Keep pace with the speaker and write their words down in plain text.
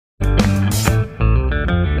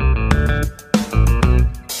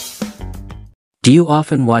Do you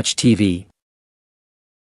often watch TV?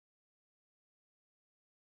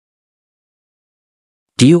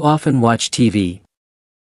 Do you often watch TV?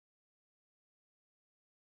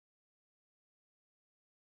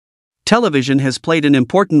 Television has played an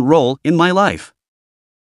important role in my life.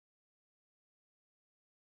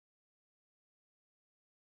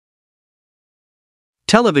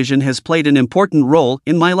 Television has played an important role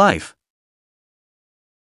in my life.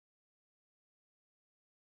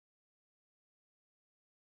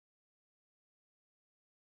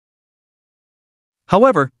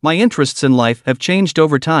 However, my interests in life have changed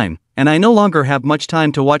over time, and I no longer have much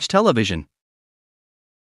time to watch television.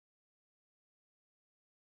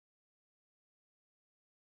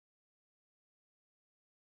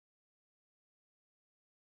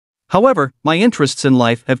 However, my interests in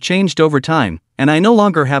life have changed over time, and I no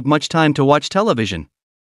longer have much time to watch television.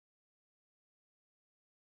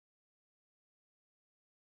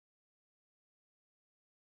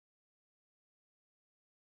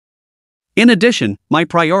 In addition, my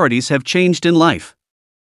priorities have changed in life.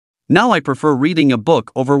 Now I prefer reading a book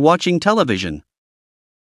over watching television.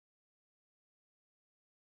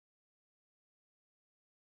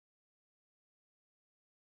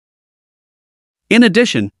 In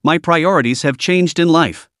addition, my priorities have changed in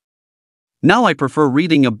life. Now I prefer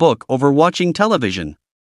reading a book over watching television.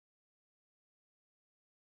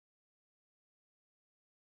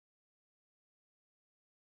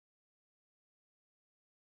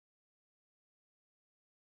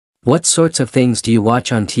 What sorts of things do you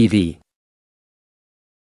watch on TV?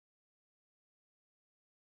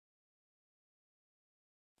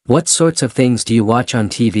 What sorts of things do you watch on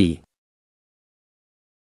TV?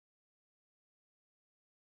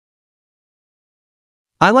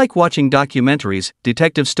 I like watching documentaries,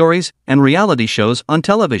 detective stories, and reality shows on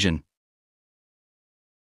television.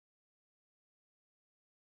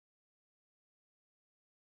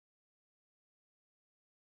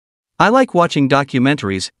 I like watching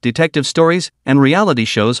documentaries, detective stories, and reality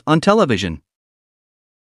shows on television.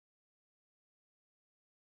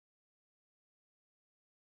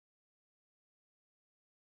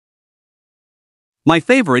 My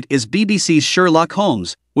favorite is BBC's Sherlock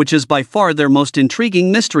Holmes, which is by far their most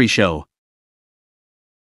intriguing mystery show.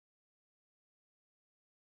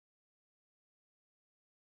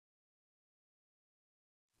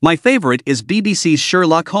 My favorite is BBC's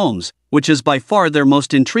Sherlock Holmes, which is by far their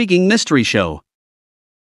most intriguing mystery show.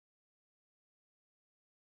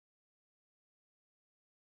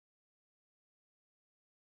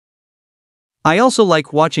 I also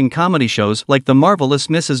like watching comedy shows like The Marvelous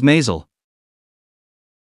Mrs. Maisel.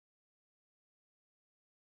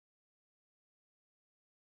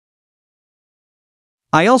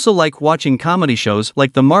 I also like watching comedy shows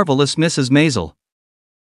like The Marvelous Mrs. Maisel.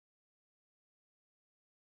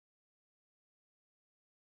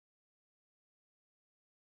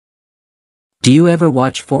 Do you ever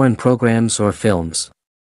watch foreign programs or films?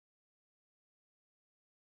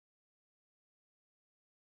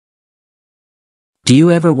 Do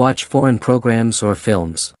you ever watch foreign programs or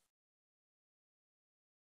films?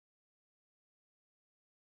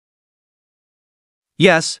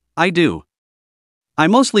 Yes, I do. I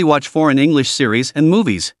mostly watch foreign English series and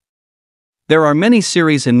movies. There are many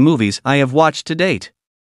series and movies I have watched to date.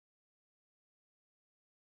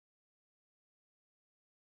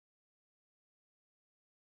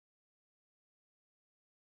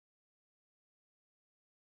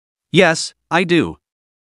 Yes, I do.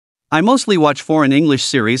 I mostly watch foreign English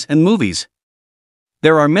series and movies.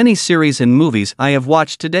 There are many series and movies I have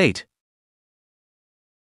watched to date.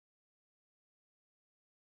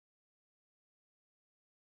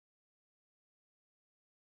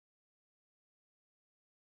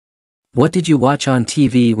 What did you watch on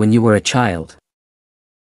TV when you were a child?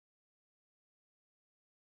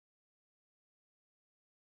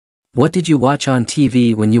 What did you watch on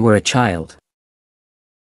TV when you were a child?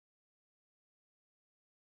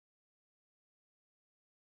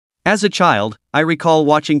 As a child, I recall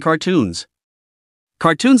watching cartoons.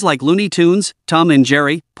 Cartoons like Looney Tunes, Tom and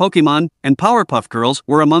Jerry, Pokemon, and Powerpuff Girls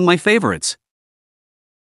were among my favorites.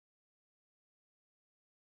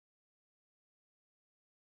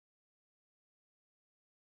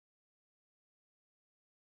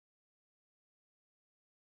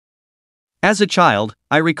 As a child,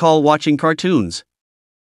 I recall watching cartoons.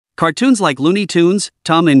 Cartoons like Looney Tunes,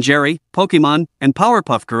 Tom and Jerry, Pokemon, and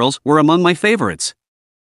Powerpuff Girls were among my favorites.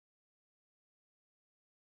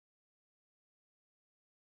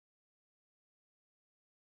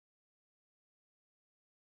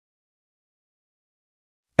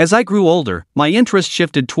 As I grew older, my interest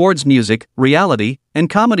shifted towards music, reality, and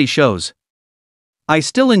comedy shows. I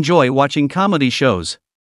still enjoy watching comedy shows.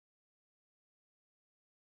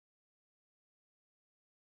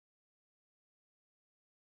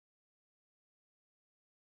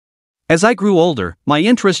 As I grew older, my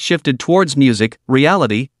interest shifted towards music,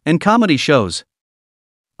 reality, and comedy shows.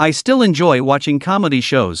 I still enjoy watching comedy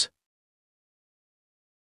shows.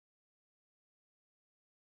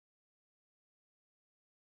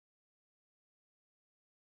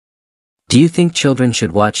 Do you think children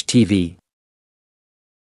should watch TV?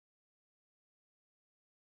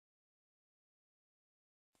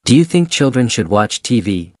 Do you think children should watch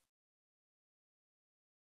TV?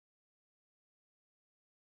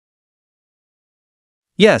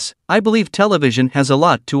 Yes, I believe television has a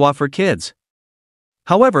lot to offer kids.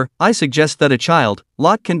 However, I suggest that a child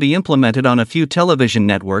lock can be implemented on a few television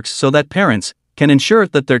networks so that parents can ensure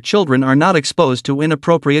that their children are not exposed to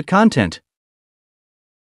inappropriate content.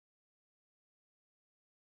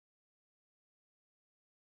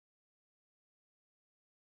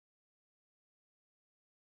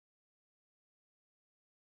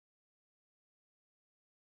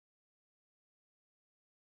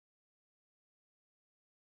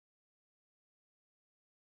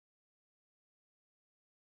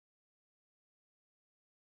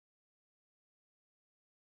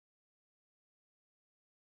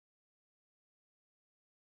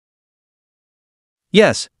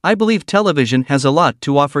 Yes, I believe television has a lot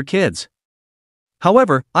to offer kids.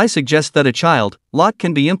 However, I suggest that a child lock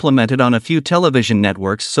can be implemented on a few television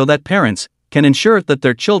networks so that parents can ensure that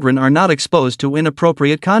their children are not exposed to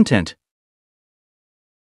inappropriate content.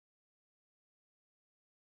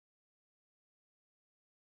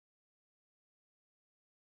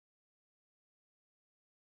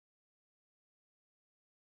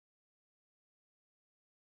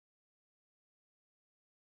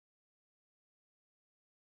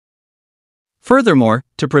 Furthermore,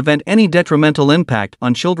 to prevent any detrimental impact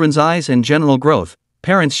on children's eyes and general growth,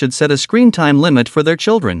 parents should set a screen time limit for their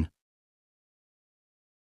children.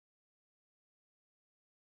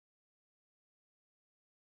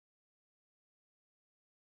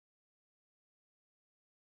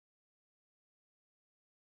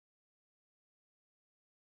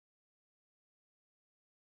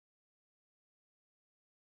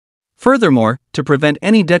 Furthermore, to prevent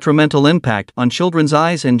any detrimental impact on children's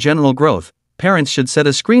eyes and general growth, parents should set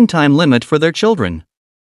a screen time limit for their children.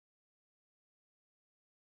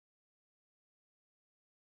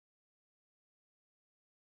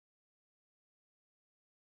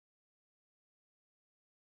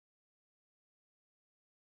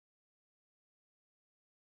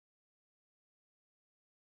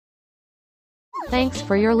 Thanks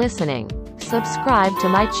for your listening. Subscribe to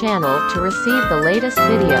my channel to receive the latest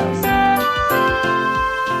videos.